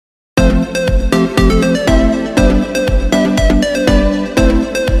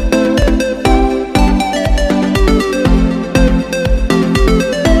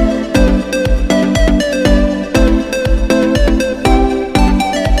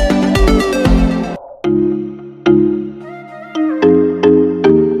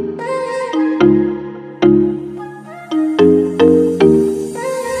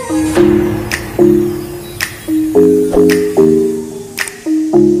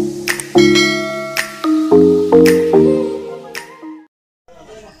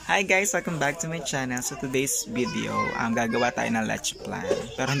Hi guys! Welcome back to my channel. So today's video, gagawa tayo ng leche plan.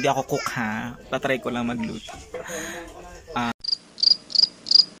 Pero hindi ako cook ha. Patry ko lang magluto.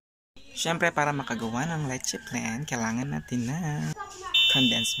 Siyempre para makagawa ng leche plan, kailangan natin na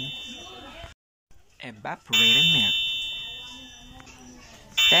condensed milk, evaporated milk,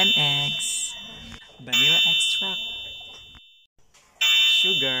 10 eggs, vanilla extract,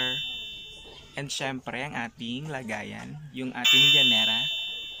 sugar, and syempre ang ating lagayan, yung ating llanera.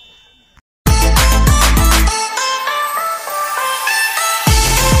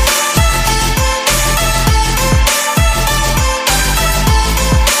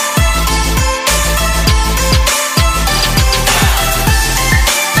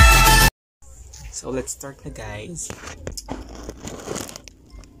 So let's start na guys.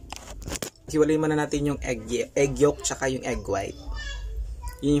 Hiwalayin muna natin yung egg yolk tsaka yung egg white.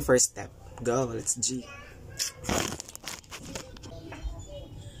 Yun yung first step. Go, let's G.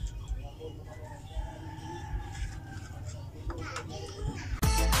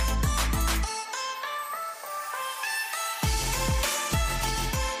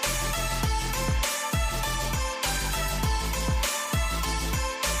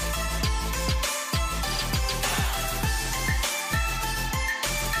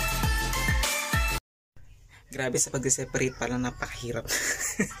 Grabe sa pag-separate pala, napakahirap.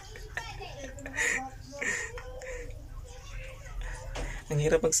 Ang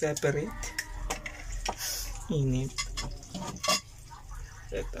hirap mag-separate. Init.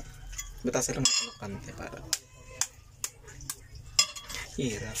 Ito. Batasan lang ito ng kante para.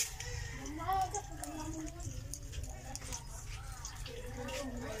 Hirap.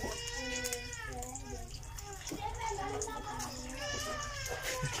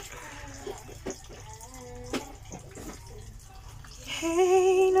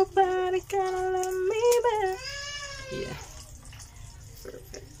 Hey, nobody gonna love me back. Yeah.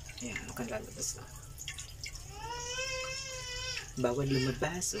 Perfect. Ayan, mukhang lalabas na. Bawal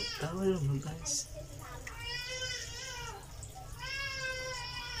lumabas. Oh, bawal lumabas.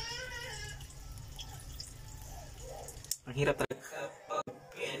 Ang hirap talaga. Kapag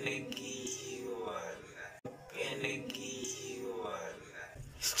pinag-iwala.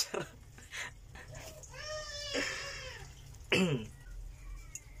 Charot.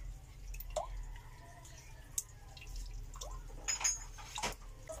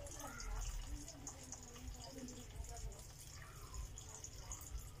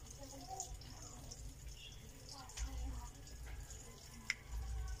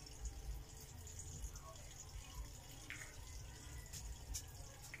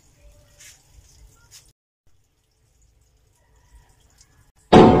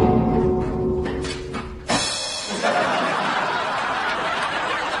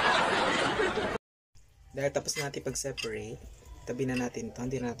 Dahil tapos natin pag-separate, tabi na natin to,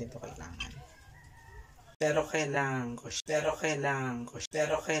 hindi na natin to kailangan. Pero kailangan ko siya.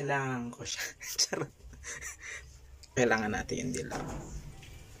 Charot. Kailangan natin yung dilaw.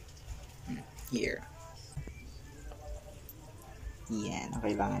 Here. Yan,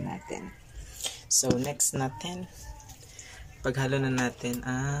 kailangan natin. So, next natin, paghalo na natin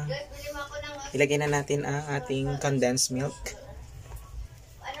ang, ilagay na natin ang ating condensed milk.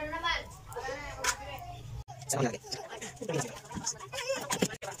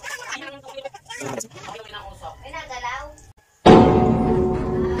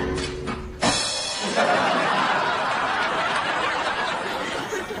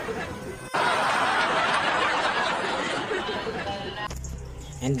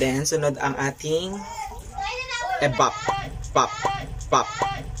 And then sunod ang ating evap. Pop.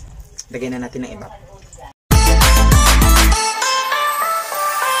 Lagay na natin ng evap.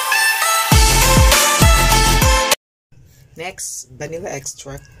 Next, vanilla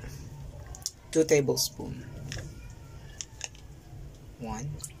extract, 2 tablespoons. 1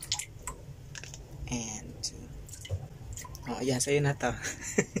 and 2. Oh, yeah, sa'yo na to.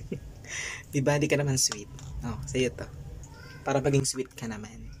 Diba, di ka naman sweet. Oh, sa'yo to. Para maging sweet ka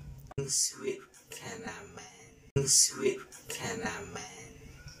naman.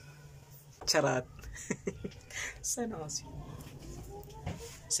 Charot. Sana ako sweet.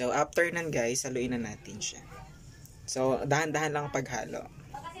 So, after nun guys, haluin na natin siya. So, dahan-dahan lang paghalo.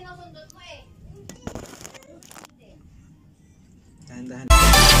 Dahan-dahan.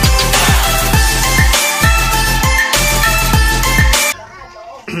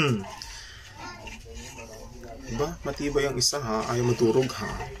 Diba? Matibay ang isa ha. Ayaw maturog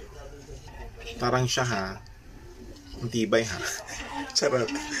ha. Parang siya ha. Matibay ha. Charot.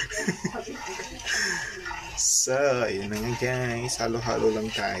 So, ayun na nga guys. Halo-halo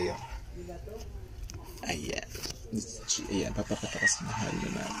lang tayo. Ayan. Ayan, papakatakas na halo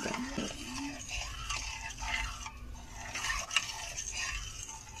natin.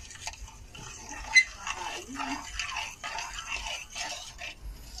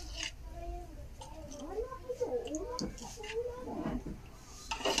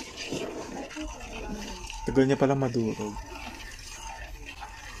 Tagal niya palang madurog.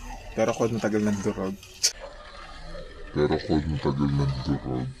 Pero kung matagal ng durog.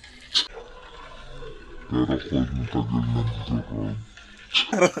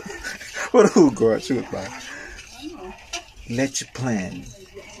 Hugot, shoot ba? Leche plan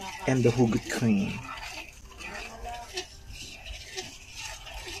and the hugot cream.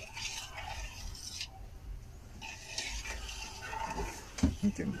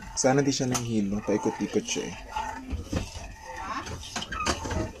 Okay. Sana di siya nanghilo. Paikot-ikot siya eh.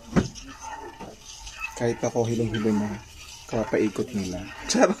 Kahit ako hilong-hilo na, kapaikot nila.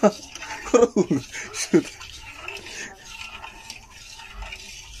 Charot! Shoot!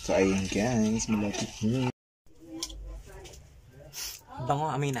 So, ayun guys, malapit nyo. Bango,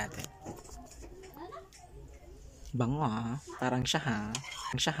 amoy natin. Bango ha. Parang siya ha.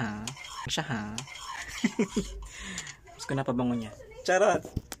 Siya ha. Mas ko na pabango niya. Charot!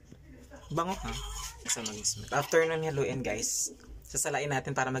 Bango ha. Isa maging smooth. After nun haluin guys, sasalain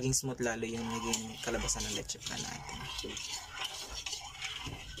natin para maging smooth lalo yung maging kalabasan ng leche plan natin.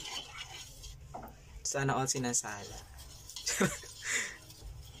 Sana all sinasala.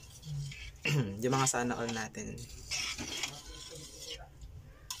 Yung mga sana all natin.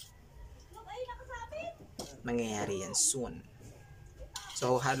 Mangyayari yan soon.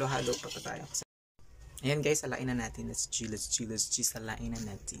 So, halo-halo pa tayo. Ayan guys, salain na natin. Let's chill. Salain na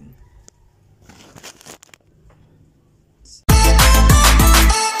natin.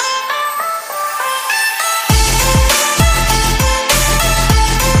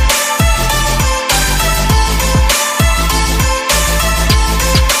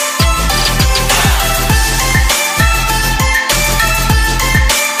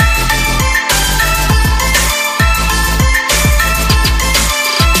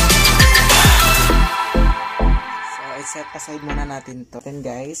 Set aside muna natin to. Then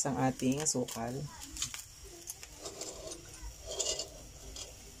guys, ang ating asukal.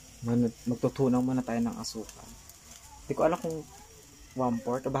 Magtutunaw muna tayo ng asukal. Hindi ko alam kung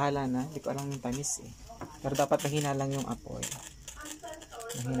 1/4 o bahala na. Hindi ko alam yung tamis eh. Pero dapat mahina lang yung apoy.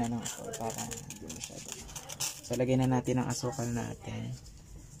 Mahina ng apoy para hindi masyado. So lagay na natin ang asukal natin.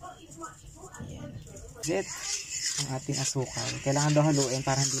 Ayan. Set ang ating asukal. Kailangan daw haluin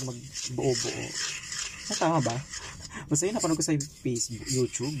para hindi magbuo-buo. Tama ba? Basta yun, napanood ko sa Facebook,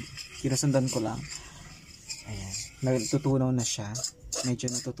 YouTube. Kinusundan ko lang. Ayan. Natutunaw na siya. Medyo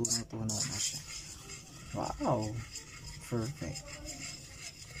natutunaw na siya. Wow. Perfect.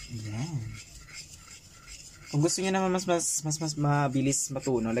 Ayan. Kung gusto niyo naman mas mabilis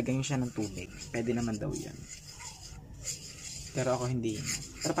matunaw, lagyan niyo siya ng tubig. Pwede naman daw yan. Pero ako hindi.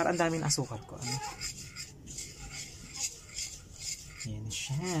 Pero parang ang daming asukal ko. Ano? Ayan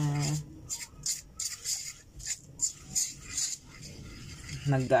siya.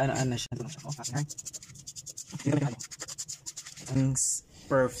 Nagdaan na siya. Ang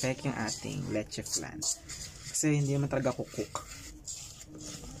perfect yung ating leche flan. Kasi hindi naman talaga cook.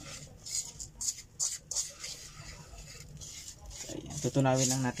 So, ayan. Tutunawin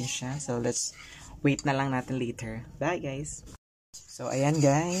lang natin siya. So, let's wait na lang natin later. Bye, guys! So, ayan,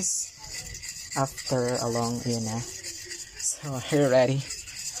 guys. After a long, ayan na. So, hair ready.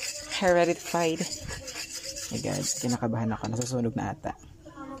 Hair ready to fight. Hey, guys. Kinakabahan ako. Nasusunog na ata.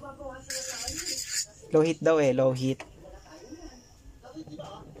 Low heat daw eh, low heat.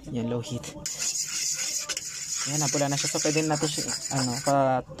 Yan, low heat. Yan, napula na siya. So, pwede natin siya,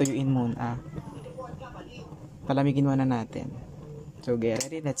 patuyuin muna. Palamigin muna natin. So, get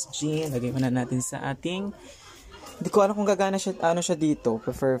ready. Let's gin. Lagay muna natin sa ating, hindi ko alam kung gagana siya, siya dito.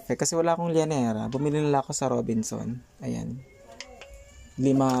 Perfect. Kasi wala akong lianera. Bumili nila ako sa Robinson. Ayan.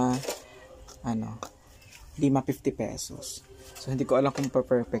 5.50 pesos. So, hindi ko alam kung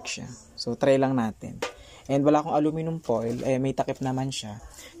perfect siya. So, try lang natin. And wala akong aluminum foil. May takip naman siya.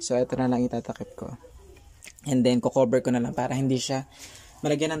 So, ito na lang itatakip ko. And then, cover ko na lang para hindi siya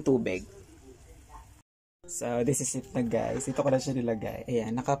malagyan ng tubig. So, this is it na guys. Ito ko na siya nilagay.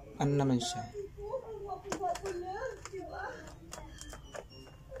 Ayan, naman siya.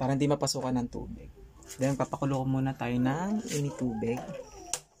 Para hindi mapasukan ng tubig. Then, papakulo ko muna tayo ng init tubig.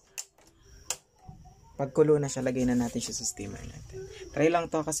 Pagkulo na siya, lagay na natin siya sa steamer natin. Try lang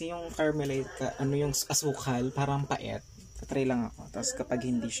to kasi yung caramelize, yung asukal, parang pait. Try lang ako. Tapos kapag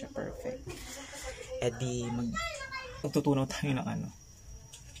hindi siya perfect, edi magtutunaw tayo ng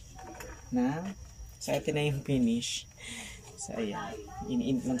So, ito na yung finish. So, ayan.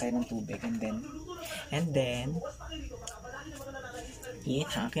 Iniinit lang tayo ng tubig. And then,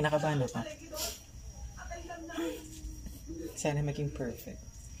 kinakabahan ako. Sana maging perfect.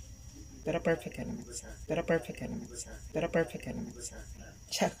 Pero perfect ka naman sa.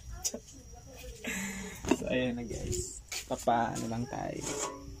 Chat. So, ayan na guys. Papaano lang tayo.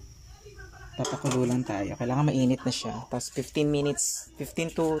 Papakulo lang tayo. Kailangan mainit na siya. Tapos 15 minutes,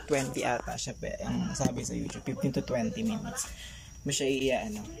 15 to 20 ata siya. Ang sabi sa YouTube, 15 to 20 minutes. Mo siya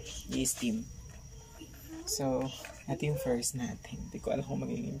i-steam. So, ito yung first natin. Hindi ko alam kung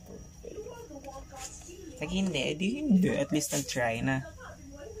magiging perfect. Pag hindi. At least nag-try na.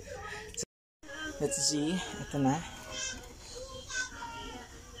 So, let's see. Ito na.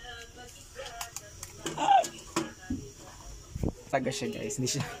 Taga siya guys.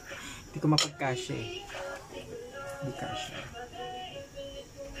 Hindi ko mapagkasya eh. Hindi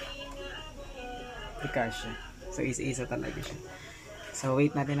kasya. So, isa-isa talaga siya. So,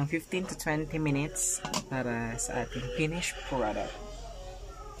 wait natin ng 15 to 20 minutes para sa ating finished product.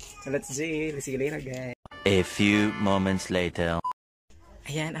 So, let's see. Let's see you later, guys. A few moments later.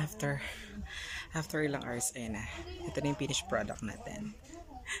 Ayan, after ilang hours, ayan na. Ito na yung finished product natin.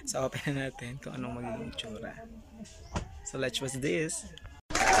 So, open na natin kung anong magiging itsura. So, let's watch this.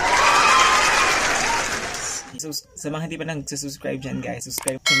 So, sa mga hindi pa nag-subscribe dyan, guys,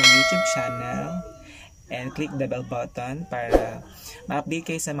 subscribe to my YouTube channel and click the bell button para ma-update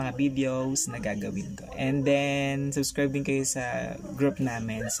kayo sa mga videos na gagawin ko. And then, subscribe din kayo sa group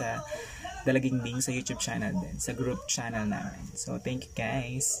namin, sa Dalaging Ding, sa YouTube channel din, sa group channel namin. So, thank you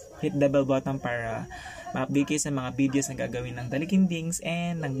guys. Hit the bell button para ma-update kayo sa mga videos na gagawin ng Dalaging Dings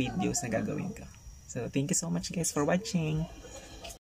and ng videos na gagawin ko. So, thank you so much guys for watching.